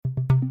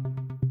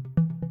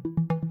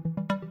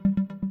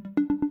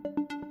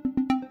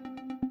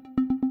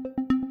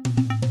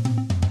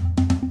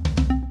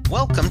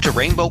welcome to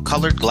Rainbow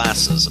Colored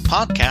Glasses, a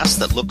podcast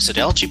that looks at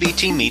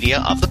LGBT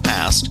media of the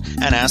past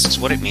and asks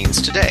what it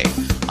means today.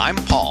 I'm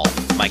Paul,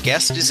 my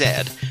guest is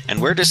Ed,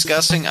 and we're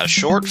discussing a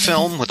short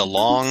film with a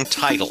long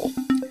title.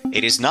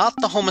 It is not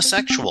the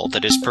homosexual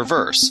that is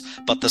perverse,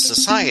 but the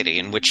society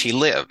in which he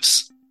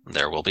lives.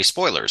 There will be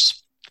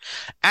spoilers.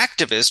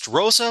 Activist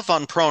Rosa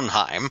von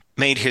Pronheim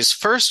made his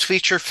first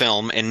feature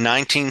film in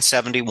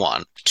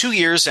 1971, 2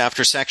 years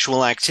after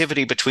sexual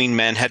activity between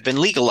men had been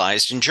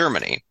legalized in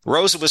Germany.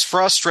 Rosa was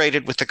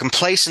frustrated with the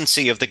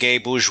complacency of the gay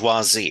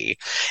bourgeoisie.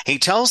 He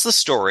tells the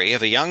story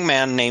of a young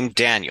man named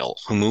Daniel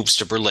who moves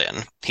to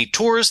Berlin. He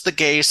tours the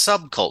gay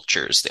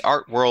subcultures, the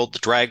art world, the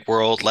drag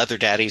world, leather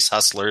daddies,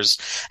 hustlers,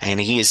 and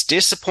he is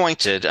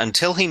disappointed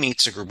until he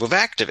meets a group of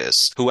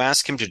activists who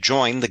ask him to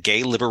join the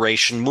gay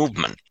liberation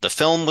movement. The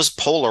film was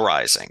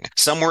polarizing.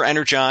 Some were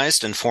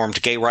energized and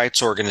formed gay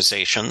rights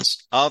organizations.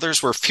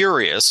 Others were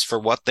furious for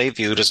what they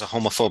viewed as a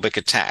homophobic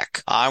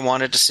attack. I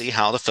wanted to see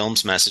how the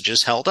film's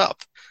messages held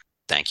up.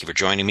 Thank you for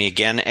joining me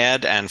again,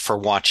 Ed, and for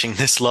watching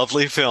this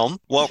lovely film.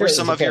 What were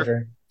some of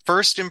your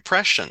first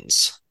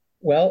impressions?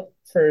 Well,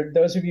 for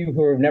those of you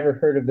who have never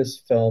heard of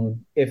this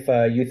film, if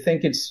you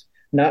think it's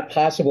not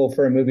possible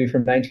for a movie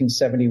from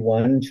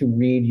 1971 to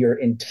read your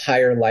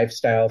entire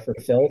lifestyle for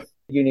filth,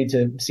 you need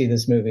to see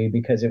this movie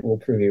because it will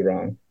prove you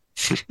wrong.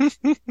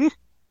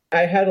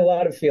 I had a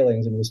lot of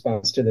feelings in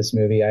response to this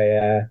movie.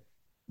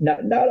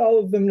 Not all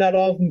of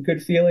them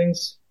good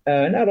feelings,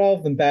 not all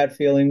of them bad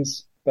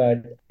feelings,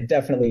 but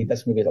definitely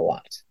this movie is a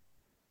lot.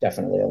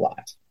 Definitely a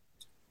lot.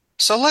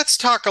 So let's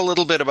talk a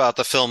little bit about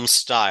the film's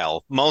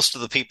style. Most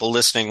of the people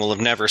listening will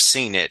have never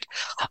seen it.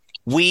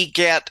 We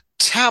get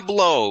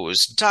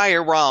tableaus,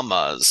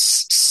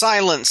 dioramas,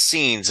 silent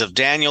scenes of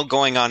Daniel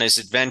going on his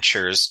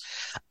adventures.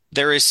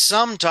 There is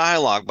some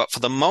dialogue, but for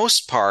the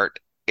most part,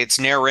 it's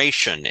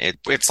narration.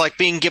 It's like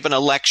being given a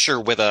lecture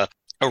with a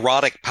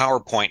erotic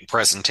PowerPoint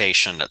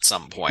presentation at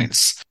some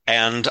points.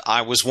 And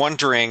I was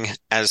wondering,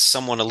 as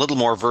someone a little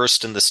more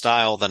versed in the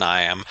style than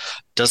I am,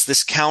 does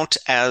this count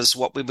as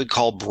what we would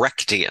call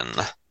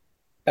Brechtian?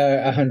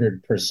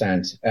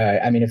 100%.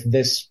 I mean, if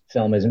this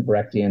film isn't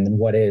Brechtian, then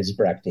what is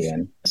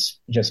Brechtian? It's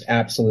just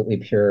absolutely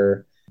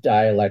pure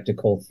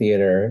dialectical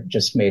theater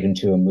just made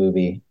into a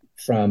movie.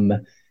 From,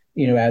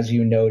 as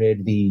you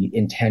noted, the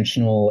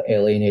intentional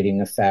alienating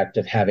effect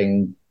of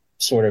having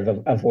sort of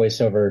a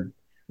voiceover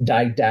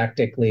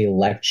didactically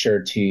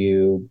lecture to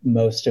you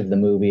most of the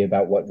movie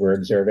about what we're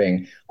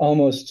observing,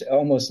 almost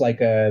like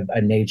a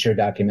nature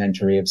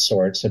documentary of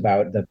sorts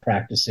about the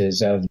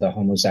practices of the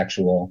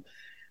homosexual.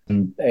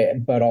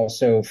 But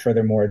also,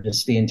 furthermore,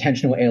 just the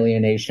intentional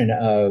alienation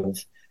of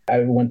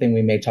one thing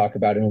we may talk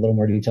about in a little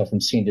more detail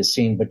from scene to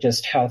scene, but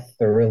just how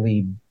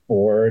thoroughly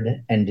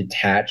bored and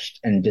detached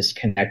and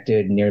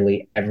disconnected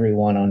nearly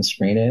everyone on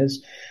screen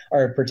is.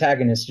 Our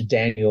protagonist,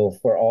 Daniel,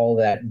 for all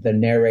that the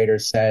narrator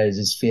says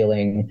is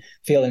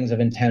feelings of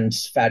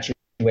intense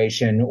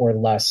infatuation or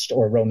lust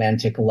or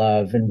romantic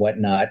love and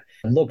whatnot,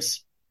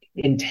 looks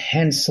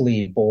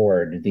intensely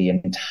bored the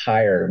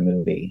entire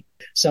movie.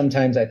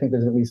 Sometimes I think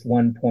there's at least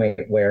one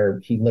point where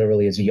he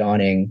literally is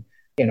yawning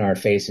in our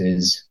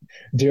faces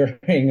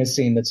during a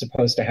scene that's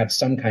supposed to have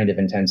some kind of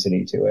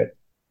intensity to it,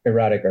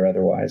 erotic or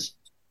otherwise.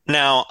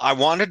 Now, I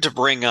wanted to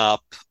bring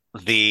up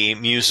the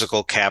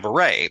musical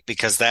Cabaret,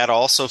 because that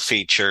also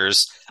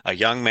features a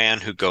young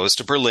man who goes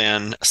to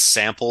Berlin,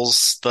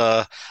 samples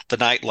the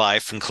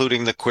nightlife,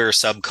 including the queer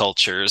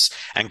subcultures,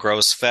 and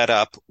grows fed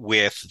up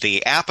with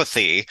the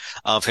apathy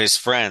of his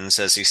friends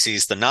as he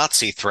sees the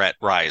Nazi threat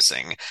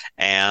rising,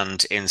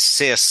 and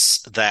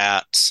insists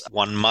that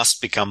one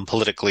must become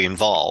politically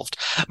involved.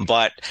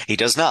 But he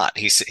does not.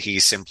 He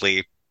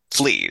simply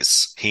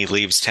flees. He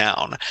leaves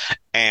town.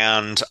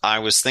 And I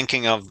was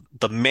thinking of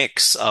the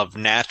mix of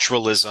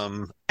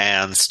naturalism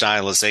and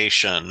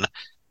stylization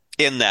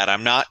in that.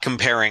 I'm not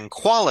comparing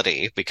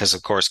quality, because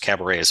of course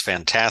Cabaret is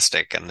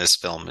fantastic and this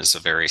film is a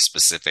very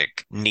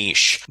specific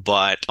niche,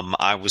 but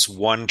I was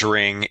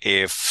wondering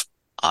if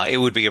it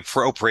would be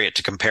appropriate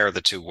to compare the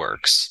two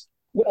works.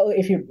 Well,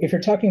 if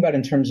you're talking about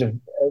in terms of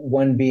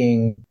one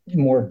being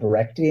more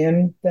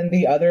Brechtian than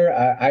the other,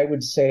 I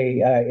would say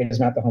it is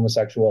not the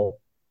homosexual,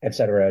 et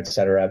cetera, et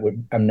cetera.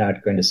 I'm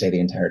not going to say the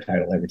entire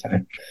title every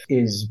time.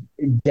 Is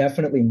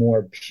definitely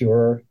more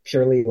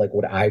purely like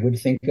what I would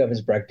think of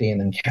as Brechtian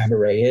than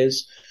Cabaret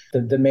is.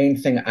 The main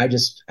thing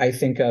I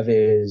think of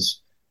is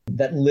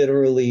that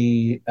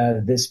literally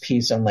this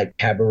piece, unlike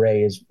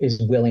Cabaret,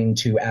 is willing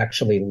to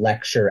actually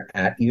lecture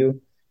at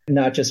you,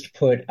 not just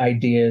put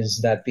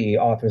ideas that the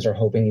authors are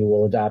hoping you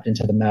will adopt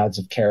into the mouths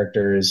of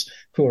characters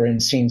who are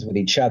in scenes with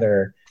each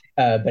other,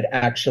 but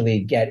actually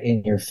get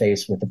in your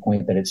face with the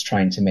point that it's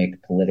trying to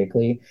make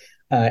politically.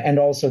 And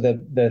also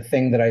the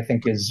thing that I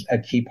think is a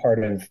key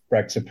part of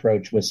Brecht's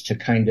approach was to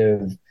kind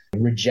of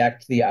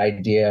reject the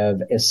idea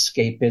of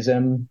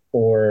escapism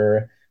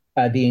or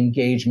the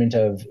engagement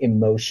of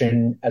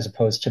emotion as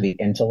opposed to the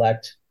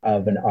intellect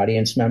of an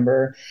audience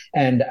member.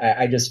 And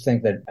I just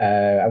think that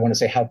I want to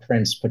say Hal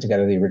Prince put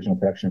together the original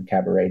production of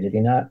Cabaret, did he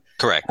not?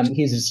 Correct.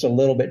 He's just a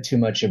little bit too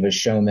much of a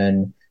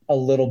showman, a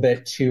little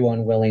bit too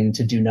unwilling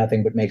to do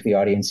nothing but make the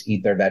audience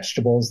eat their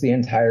vegetables the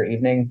entire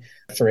evening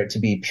for it to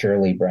be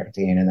purely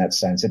Brechtian in that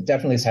sense. It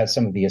definitely has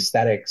some of the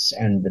aesthetics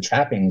and the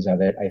trappings of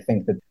it. I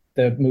think that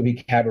the movie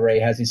Cabaret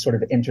has these sort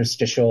of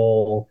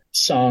interstitial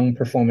song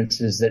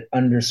performances that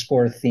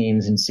underscore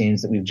themes and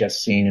scenes that we've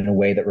just seen in a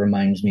way that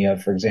reminds me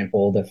of, for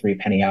example, the Three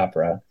Penny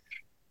Opera.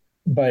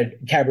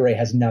 But Cabaret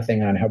has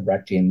nothing on how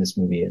Brechtian this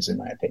movie is, in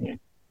my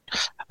opinion.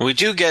 We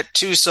do get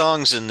two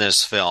songs in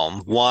this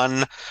film,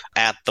 one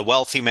at the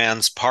wealthy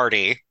man's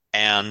party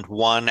and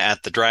one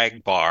at the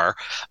drag bar,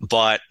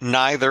 but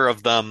neither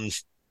of them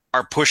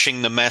are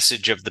pushing the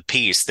message of the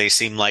piece. They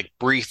seem like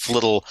brief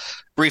little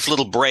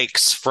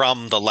breaks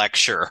from the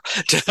lecture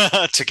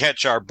to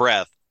catch our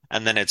breath,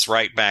 and then it's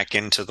right back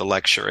into the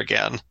lecture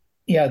again.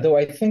 Yeah, though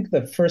I think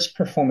the first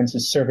performance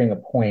is serving a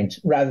point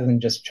rather than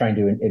just trying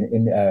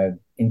to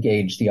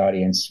engage the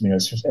audience,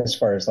 as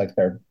far as like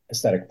their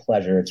aesthetic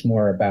pleasure. It's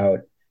more about,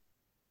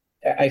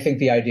 I think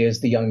the idea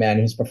is the young man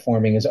who's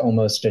performing is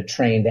almost a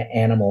trained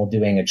animal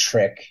doing a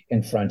trick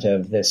in front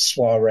of this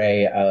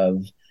soiree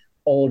of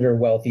older,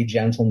 wealthy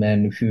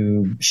gentlemen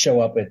who show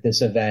up at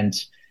this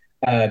event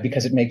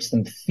because it makes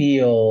them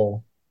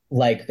feel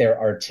like they're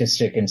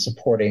artistic and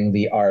supporting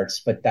the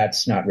arts, but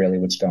that's not really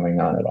what's going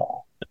on at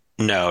all.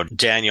 No,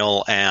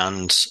 Daniel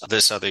and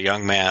this other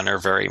young man are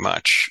very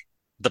much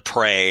the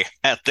prey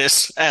at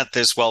this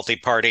wealthy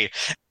party.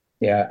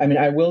 Yeah, I mean,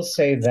 I will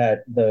say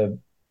that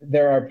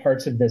there are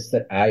parts of this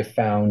that I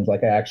found,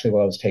 like I actually,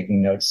 while I was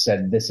taking notes,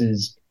 said this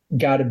is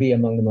got to be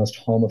among the most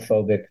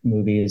homophobic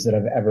movies that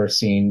I've ever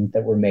seen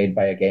that were made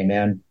by a gay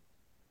man.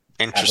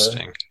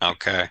 Interesting. Ever.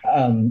 Okay.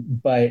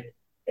 But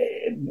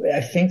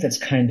I think that's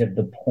kind of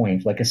the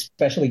point, like,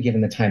 especially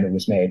given the time it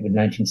was made, with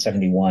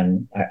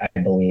 1971, I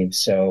believe.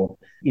 So,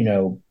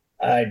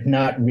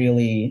 not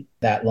really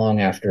that long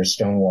after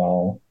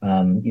Stonewall,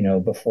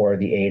 before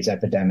the AIDS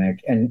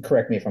epidemic. And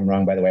correct me if I'm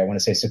wrong, by the way, I want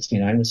to say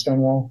 69 was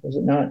Stonewall, was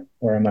it not?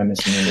 Or am I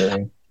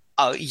misremembering?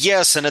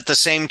 Yes, and at the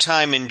same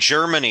time in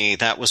Germany,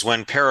 that was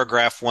when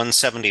Paragraph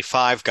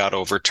 175 got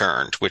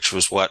overturned, which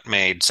was what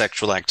made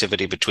sexual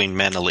activity between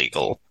men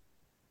illegal.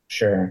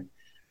 Sure.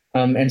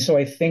 And so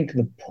I think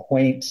the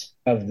point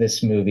of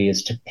this movie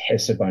is to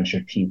piss a bunch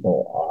of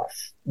people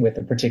off with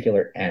a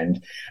particular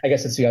end. I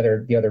guess that's the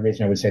other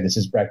reason I would say this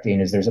is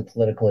Brechtian, is there's a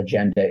political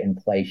agenda in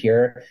play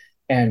here.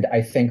 And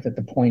I think that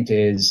the point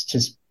is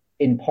just,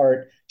 in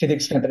part, to the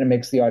extent that it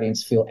makes the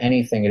audience feel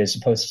anything, it is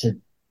supposed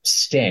to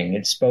sting.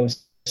 It's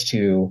supposed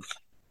to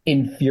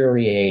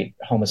infuriate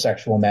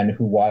homosexual men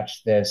who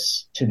watch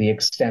this to the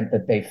extent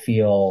that they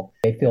feel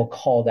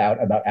called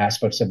out about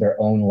aspects of their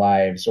own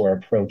lives or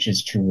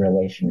approaches to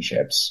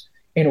relationships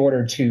in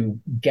order to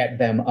get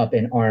them up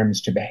in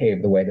arms to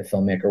behave the way the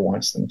filmmaker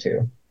wants them to.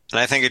 And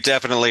I think it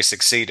definitely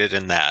succeeded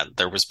in that.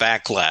 There was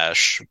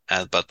backlash,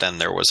 but then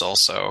there was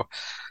also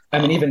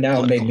even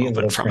now it made me a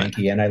little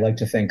cranky, and I like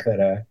to think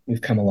that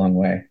we've come a long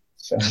way.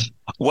 So.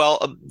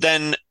 Well,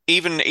 then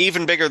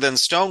even bigger than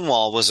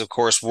Stonewall was, of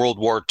course, World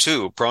War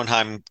II.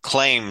 Bronheim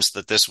claims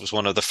that this was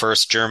one of the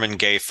first German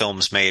gay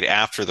films made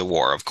after the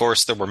war. Of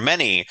course, there were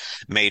many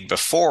made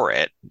before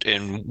it.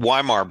 In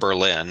Weimar,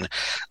 Berlin,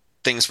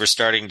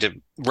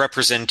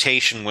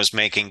 representation was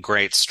making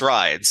great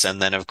strides.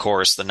 And then, of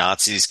course, the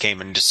Nazis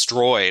came and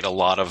destroyed a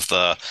lot of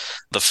the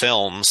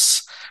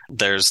films.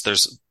 There's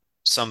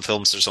some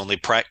films there's only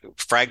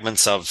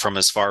fragments of from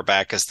as far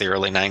back as the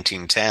early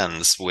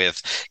 1910s with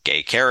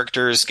gay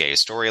characters, gay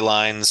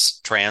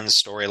storylines,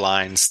 trans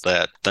storylines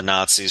that the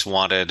Nazis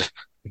wanted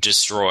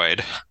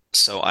destroyed.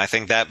 So I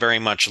think that very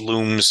much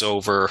looms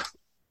over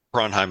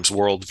Bronheim's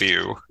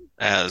worldview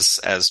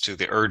as to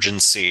the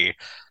urgency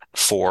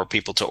for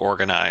people to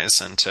organize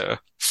and to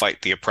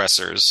fight the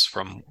oppressors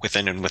from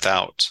within and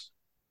without.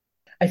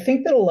 I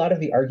think that a lot of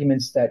the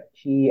arguments that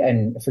he,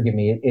 and forgive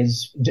me,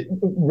 is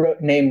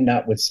name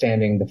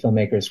notwithstanding, the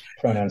filmmaker's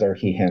pronouns are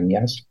he, him,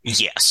 yes?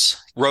 Yes.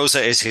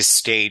 Rosa is his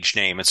stage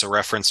name. It's a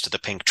reference to the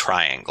pink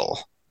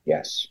triangle.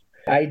 Yes.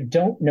 I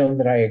don't know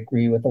that I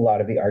agree with a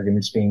lot of the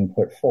arguments being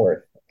put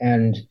forth.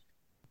 And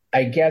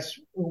I guess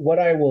what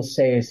I will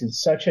say is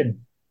it's such a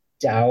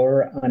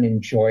dour,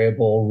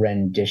 unenjoyable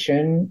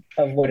rendition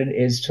of what it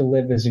is to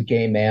live as a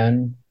gay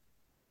man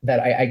that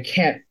I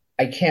can't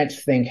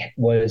think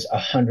was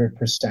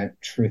 100%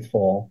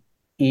 truthful,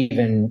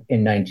 even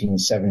in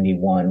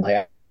 1971.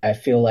 Like, I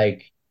feel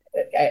like,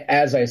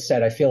 as I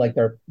said, I feel like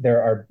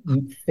there are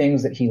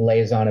things that he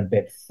lays on a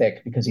bit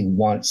thick because he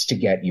wants to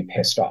get you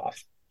pissed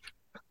off.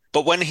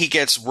 But when he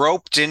gets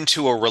roped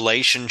into a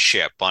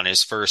relationship on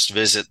his first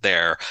visit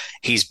there,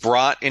 he's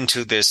brought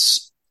into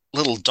this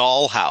little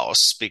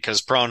dollhouse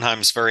because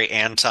Bronheim's very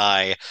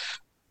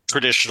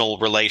anti-traditional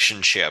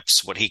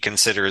relationships, what he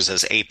considers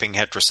as aping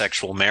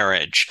heterosexual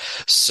marriage.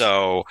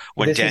 So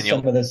when this is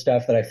some of the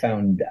stuff that I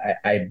found,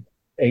 I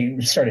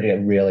started to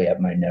get really up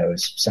my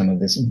nose. Some of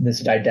this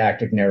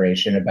didactic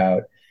narration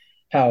about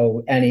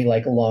how any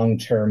like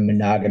long-term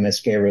monogamous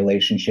gay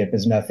relationship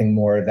is nothing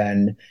more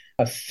than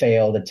a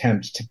failed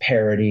attempt to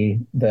parody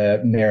the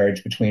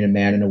marriage between a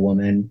man and a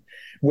woman,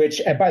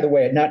 Which, and by the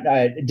way, not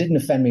it didn't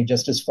offend me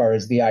just as far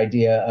as the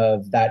idea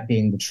of that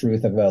being the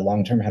truth of a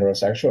long-term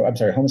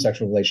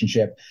homosexual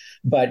relationship,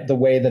 but the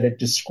way that it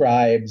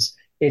describes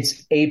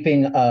its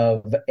aping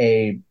of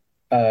a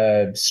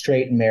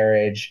straight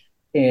marriage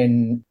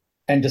in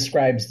and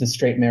describes the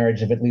straight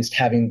marriage of at least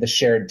having the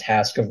shared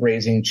task of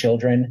raising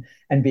children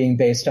and being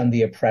based on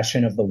the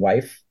oppression of the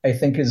wife, I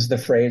think is the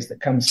phrase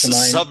that comes to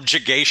mind.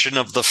 Subjugation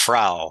of the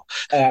Frau.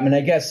 And I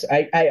guess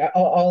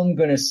all I'm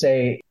going to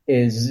say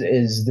is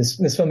this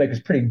filmmaker is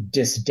pretty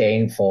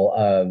disdainful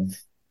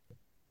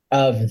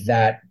of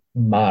that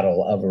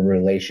model of a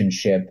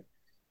relationship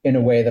in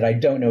a way that I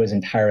don't know is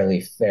entirely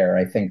fair.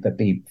 I think that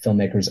the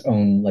filmmaker's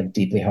own like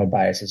deeply held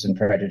biases and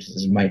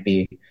prejudices might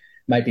be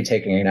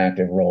taking an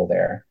active role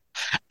there.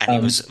 And he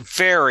was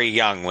very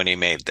young when he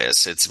made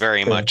this. It's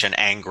very much an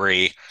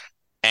angry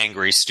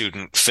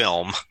student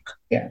film.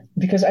 Yeah,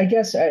 because I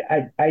guess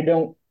I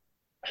don't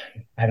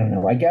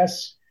know. I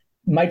guess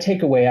my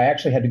takeaway, I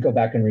actually had to go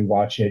back and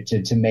rewatch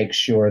it to make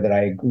sure that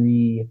I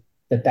agree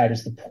that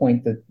is the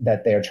point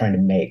that they are trying to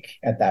make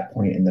at that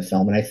point in the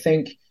film. And I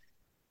think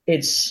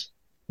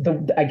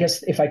I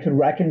guess if I could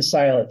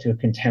reconcile it to a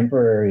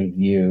contemporary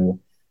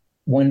view,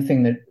 one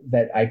thing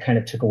that I kind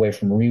of took away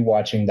from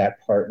rewatching that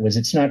part was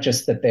it's not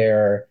just that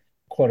they're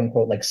quote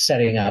unquote like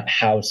setting up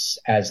House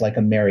as like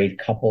a married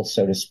couple,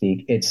 so to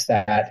speak. It's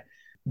that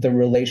the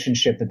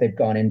relationship that they've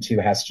gone into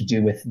has to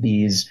do with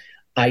these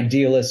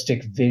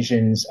idealistic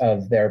visions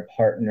of their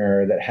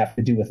partner that have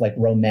to do with like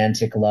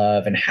romantic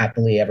love and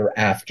happily ever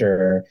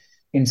after,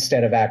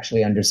 instead of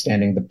actually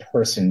understanding the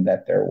person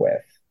that they're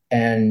with.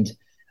 And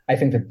I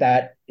think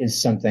that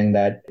is something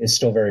that is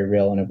still very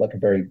real and like a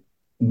very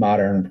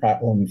modern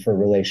problem for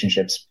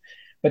relationships.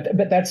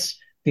 But that's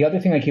the other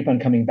thing I keep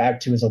on coming back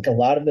to is like a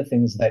lot of the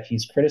things that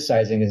he's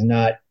criticizing is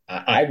not,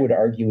 I would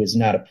argue, is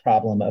not a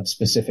problem of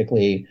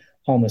specifically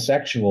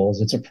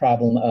homosexuals. It's a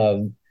problem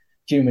of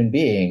human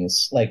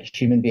beings, like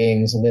human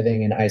beings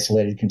living in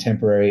isolated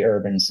contemporary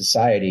urban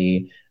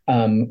society,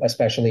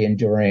 especially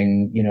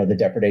enduring, the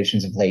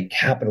depredations of late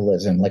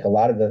capitalism. Like a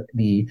lot of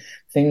the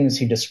things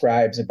he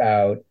describes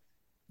about,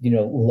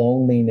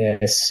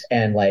 loneliness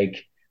and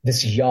like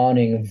this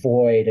yawning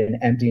void and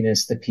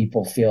emptiness that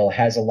people feel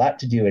has a lot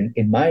to do,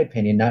 in my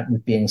opinion, not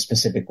with being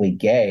specifically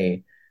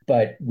gay,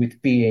 but with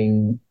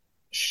being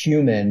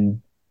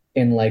human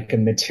in like a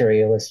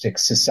materialistic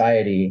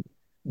society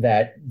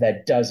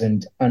that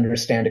doesn't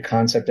understand a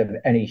concept of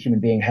any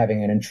human being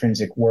having an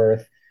intrinsic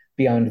worth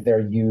beyond their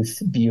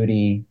youth,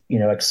 beauty,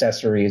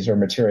 accessories or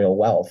material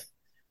wealth.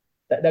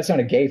 That's not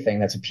a gay thing.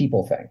 That's a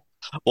people thing.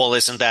 Well,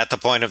 isn't that the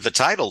point of the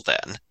title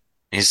then?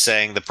 He's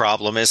saying the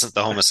problem isn't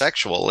the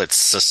homosexual, it's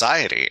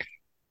society.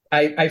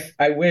 I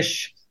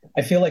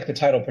feel like the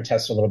title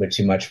protests a little bit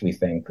too much, we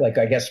think. Like,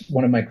 I guess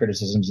one of my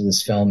criticisms of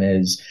this film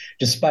is,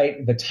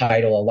 despite the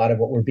title, a lot of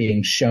what we're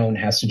being shown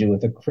has to do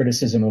with the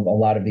criticism of a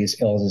lot of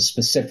these ills is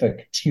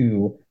specific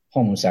to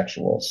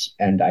homosexuals.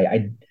 And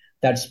I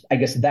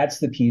guess that's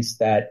the piece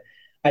that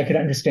I could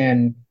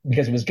understand,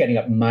 because it was getting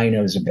up my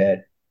nose a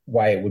bit,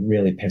 why it would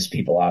really piss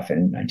people off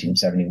in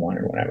 1971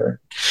 or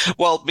whatever.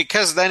 Well,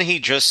 because then he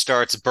just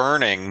starts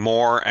burning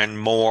more and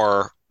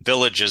more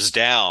villages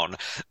down.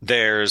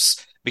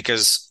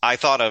 Because I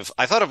thought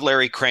of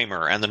Larry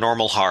Kramer and The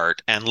Normal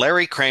Heart, and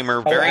Larry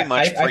Kramer very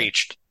much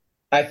preached.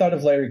 I thought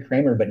of Larry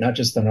Kramer, but not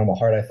just The Normal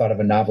Heart. I thought of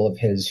a novel of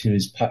his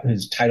whose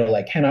title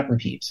I cannot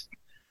repeat.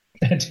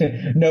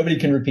 Nobody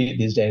can repeat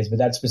these days, but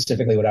that's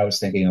specifically what I was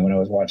thinking of when I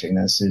was watching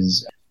this,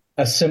 is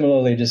a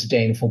similarly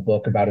disdainful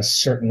book about a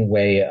certain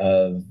way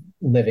of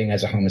living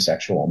as a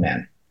homosexual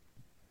man.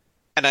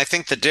 And I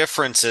think the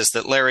difference is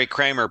that Larry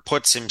Kramer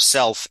puts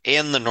himself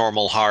in The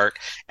Normal Heart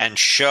and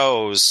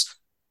shows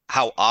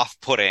how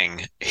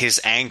off-putting his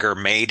anger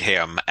made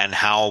him and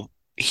how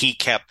he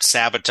kept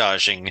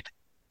sabotaging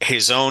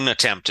his own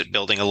attempt at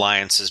building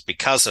alliances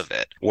because of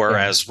it.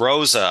 Whereas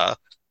Rosa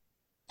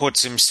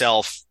puts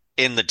himself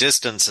in the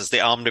distance as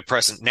the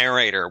omnipresent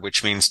narrator,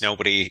 which means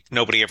nobody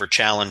ever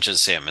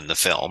challenges him in the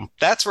film.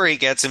 That's where he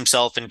gets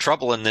himself in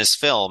trouble in this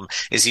film,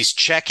 is he's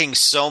checking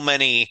so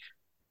many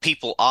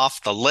people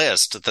off the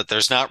list that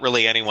there's not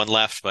really anyone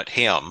left but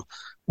him.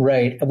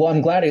 Right. Well,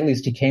 I'm glad at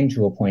least he came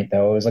to a point,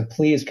 though. It was like,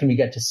 please, can we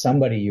get to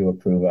somebody you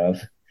approve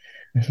of?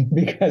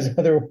 Because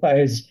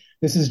otherwise,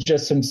 this is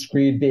just some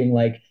screed being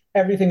like,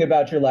 everything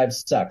about your life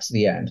sucks,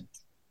 the end.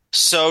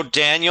 So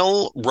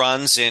Daniel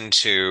runs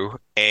into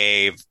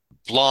a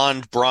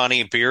blonde,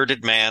 brawny,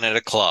 bearded man at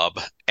a club,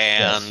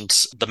 and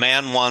the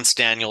man wants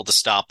Daniel to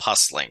stop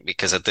hustling,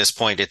 because at this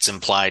point it's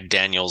implied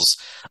Daniel's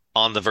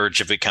on the verge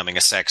of becoming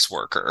a sex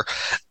worker.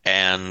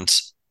 And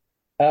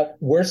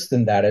worse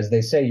than that, as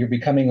they say, you're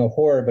becoming a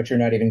whore, but you're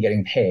not even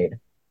getting paid.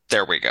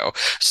 There we go.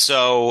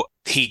 So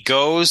he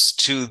goes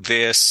to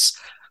this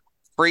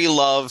free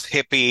love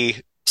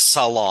hippie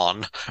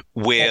salon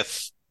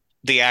with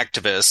the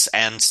activists,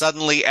 and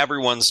suddenly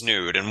everyone's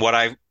nude. And what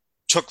I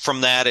took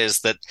from that is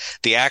that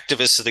the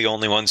activists are the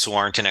only ones who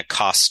aren't in a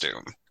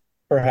costume.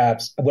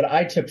 Perhaps. What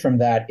I took from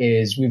that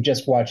is we've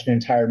just watched an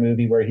entire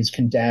movie where he's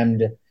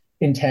condemned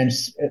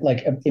intense,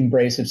 like,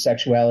 embrace of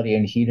sexuality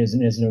and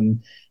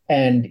hedonism.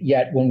 And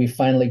yet, when we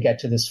finally get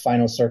to this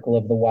final circle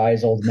of the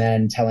wise old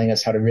men telling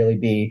us how to really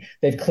be,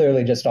 they've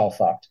clearly just all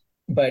fucked.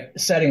 But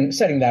setting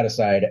that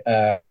aside,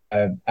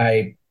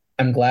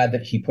 I'm glad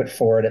that he put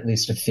forward at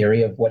least a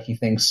theory of what he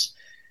thinks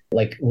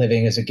like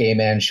living as a gay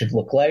man should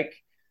look like.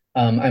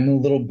 I'm a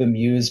little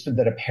bemused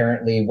that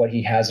apparently what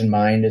he has in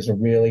mind is a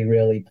really,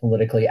 really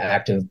politically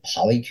active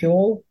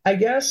polycule, I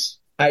guess.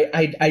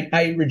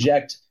 I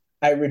reject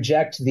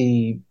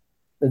the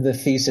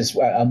thesis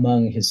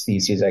among his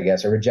theses, I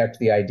guess. I reject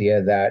the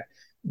idea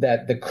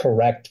that the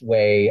correct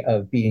way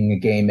of being a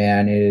gay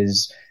man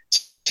is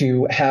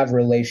to have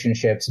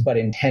relationships, but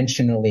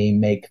intentionally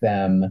make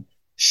them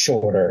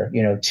shorter,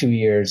 2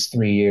 years,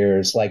 3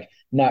 years, like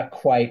not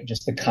quite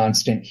just the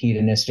constant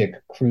hedonistic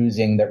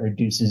cruising that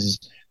reduces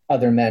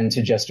other men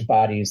to just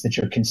bodies that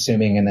you're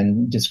consuming and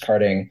then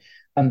discarding,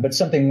 but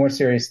something more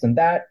serious than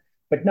that,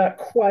 but not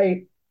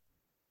quite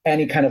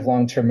any kind of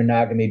long-term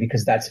monogamy,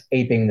 because that's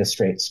aping the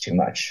straights too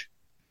much.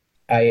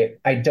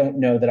 I don't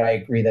know that I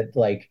agree that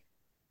like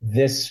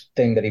this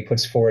thing that he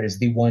puts forward is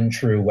the one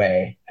true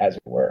way, as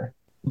it were.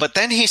 But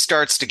then he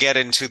starts to get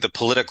into the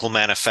political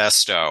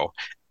manifesto,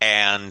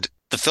 and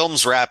the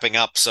film's wrapping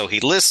up, so he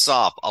lists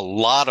off a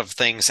lot of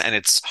things, and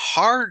it's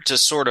hard to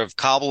sort of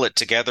cobble it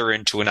together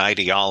into an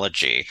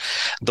ideology.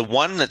 The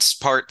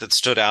part that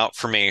stood out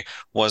for me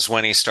was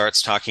when he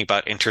starts talking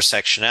about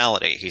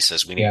intersectionality. He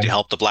says, we need to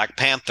help the Black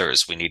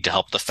Panthers. We need to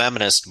help the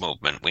feminist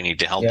movement. We need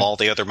to help all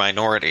the other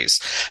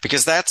minorities.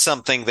 Because that's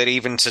something that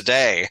even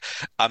today,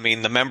 I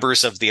mean, the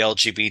members of the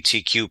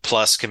LGBTQ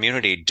plus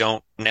community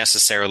don't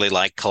necessarily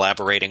like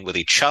collaborating with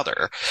each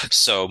other.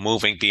 So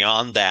moving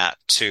beyond that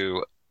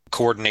to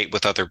coordinate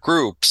with other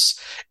groups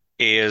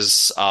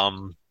is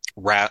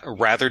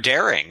rather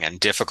daring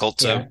and difficult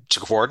to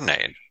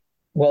coordinate.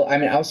 Well, I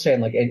mean, I'll say,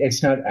 like,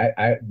 it's not,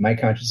 my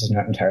conscience is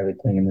not entirely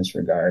clean in this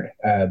regard,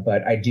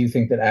 but I do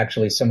think that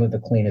actually some of the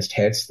cleanest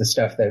hits, the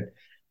stuff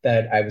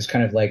that I was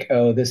kind of like,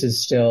 oh, this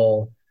is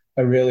still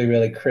a really,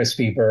 really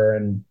crispy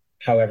burn,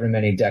 however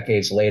many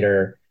decades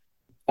later,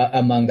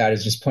 among that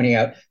is just pointing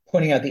out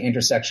the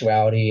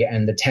intersexuality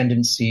and the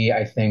tendency,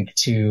 I think,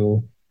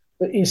 to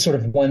sort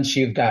of, once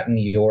you've gotten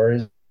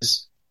yours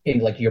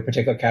in like your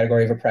particular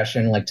category of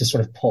oppression, like to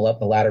sort of pull up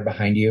the ladder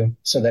behind you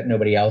so that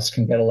nobody else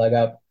can get a leg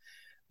up.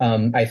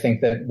 I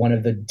think that one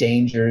of the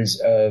dangers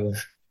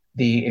of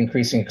the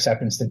increasing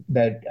acceptance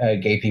that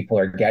gay people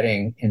are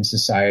getting in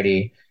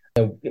society,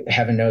 though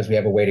heaven knows we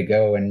have a way to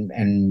go,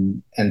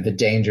 and the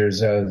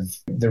dangers of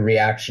the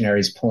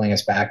reactionaries pulling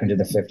us back into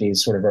the 50s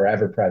sort of are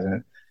ever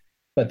present.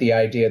 But the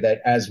idea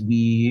that as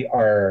we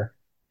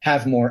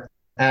have more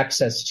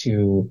access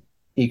to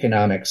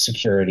economic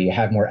security,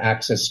 have more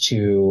access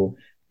to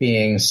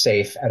being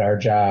safe at our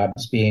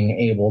jobs, being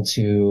able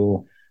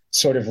to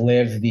sort of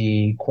live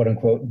the quote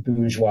unquote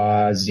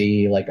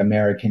bourgeoisie, like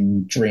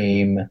American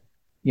dream,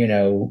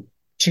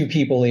 two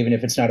people, even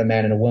if it's not a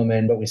man and a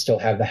woman, but we still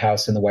have the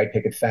house and the white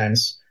picket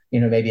fence,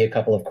 maybe a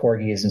couple of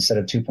corgis instead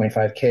of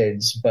 2.5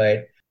 kids.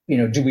 But,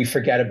 do we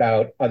forget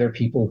about other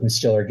people who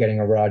still are getting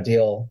a raw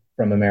deal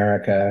from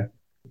America?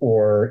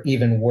 Or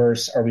even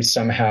worse, are we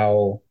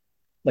somehow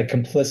like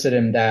complicit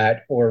in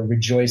that or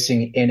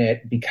rejoicing in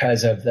it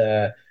because of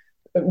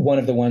one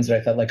of the ones that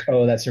I thought like,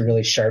 oh, that's a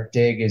really sharp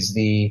dig is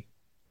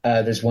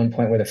there's one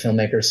point where the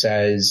filmmaker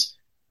says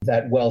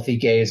that wealthy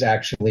gays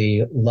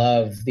actually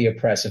love the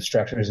oppressive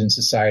structures in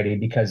society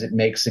because it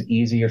makes it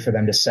easier for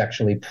them to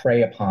sexually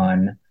prey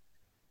upon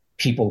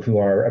people who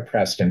are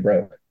oppressed and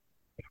broke.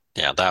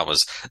 Yeah,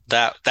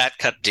 that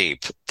cut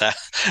deep. That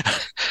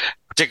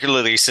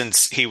particularly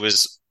since he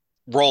was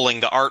rolling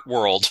the art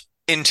world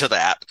into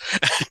that.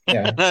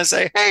 Yeah. And I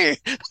say, hey,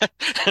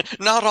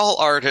 not all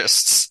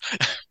artists.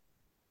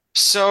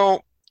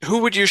 So who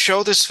would you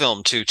show this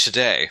film to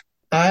today?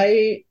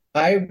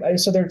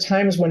 So there are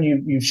times when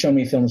you've shown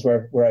me films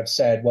where I've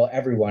said, well,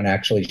 everyone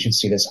actually should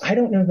see this. I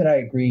don't know that I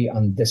agree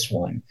on this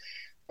one.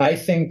 I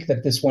think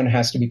that this one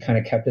has to be kind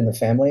of kept in the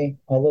family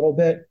a little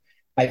bit.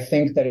 I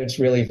think that it's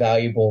really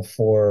valuable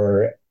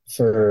for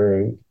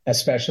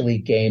especially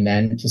gay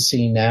men to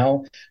see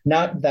now.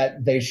 Not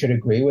that they should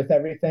agree with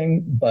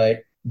everything,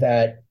 but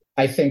that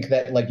I think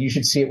that like you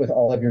should see it with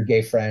all of your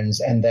gay friends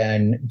and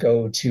then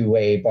go to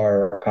a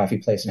bar or coffee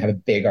place and have a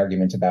big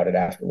argument about it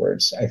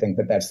afterwards. I think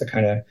that that's the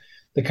kind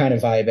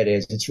of vibe it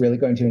is. It's really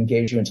going to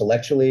engage you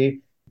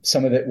intellectually.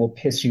 Some of it will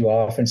piss you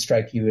off and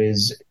strike you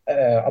as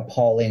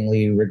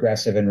appallingly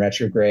regressive and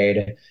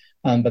retrograde.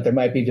 But there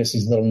might be just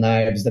these little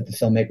knives that the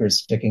filmmaker is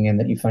sticking in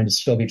that you find to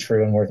still be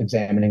true and worth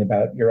examining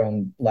about your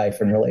own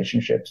life and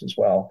relationships as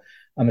well,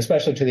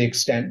 especially to the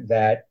extent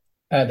that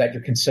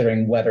you're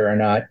considering whether or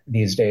not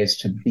these days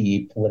to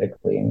be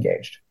politically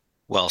engaged.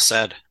 Well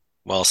said.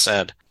 Well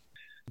said.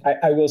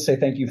 I will say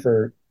thank you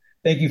for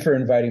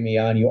inviting me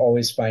on. You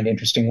always find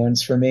interesting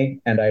ones for me,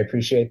 and I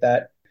appreciate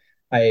that.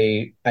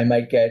 I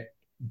might get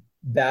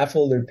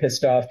baffled or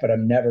pissed off, but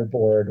I'm never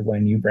bored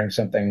when you bring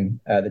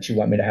something that you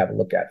want me to have a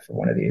look at for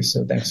one of these.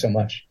 So thanks so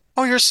much.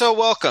 Oh, you're so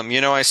welcome.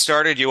 I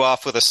started you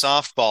off with a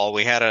softball.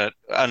 We had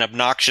an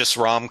obnoxious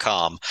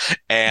rom-com,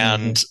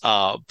 Hmm.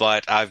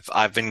 but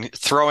I've been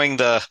throwing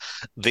the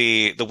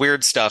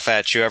weird stuff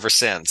at you ever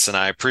since, and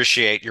I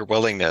appreciate your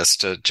willingness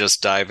to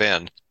just dive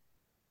in.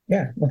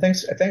 Yeah. Well,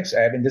 thanks.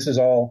 I mean, this is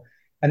all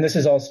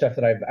stuff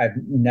that I've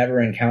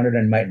never encountered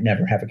and might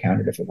never have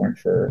encountered if it weren't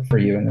for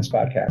you in this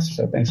podcast.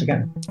 So thanks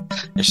again.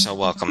 You're so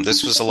welcome.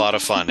 This was a lot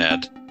of fun,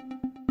 Ed.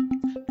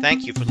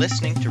 Thank you for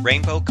listening to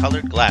Rainbow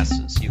Colored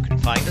Glasses. You can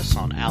find us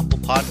on Apple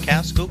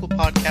Podcasts, Google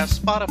Podcasts,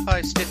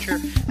 Spotify, Stitcher,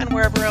 and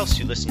wherever else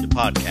you listen to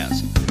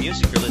podcasts. The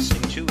music you're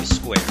listening to is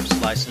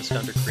Squares, licensed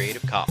under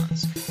Creative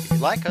Commons. If you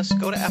like us,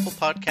 go to Apple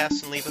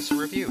Podcasts and leave us a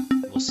review.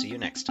 We'll see you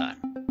next time.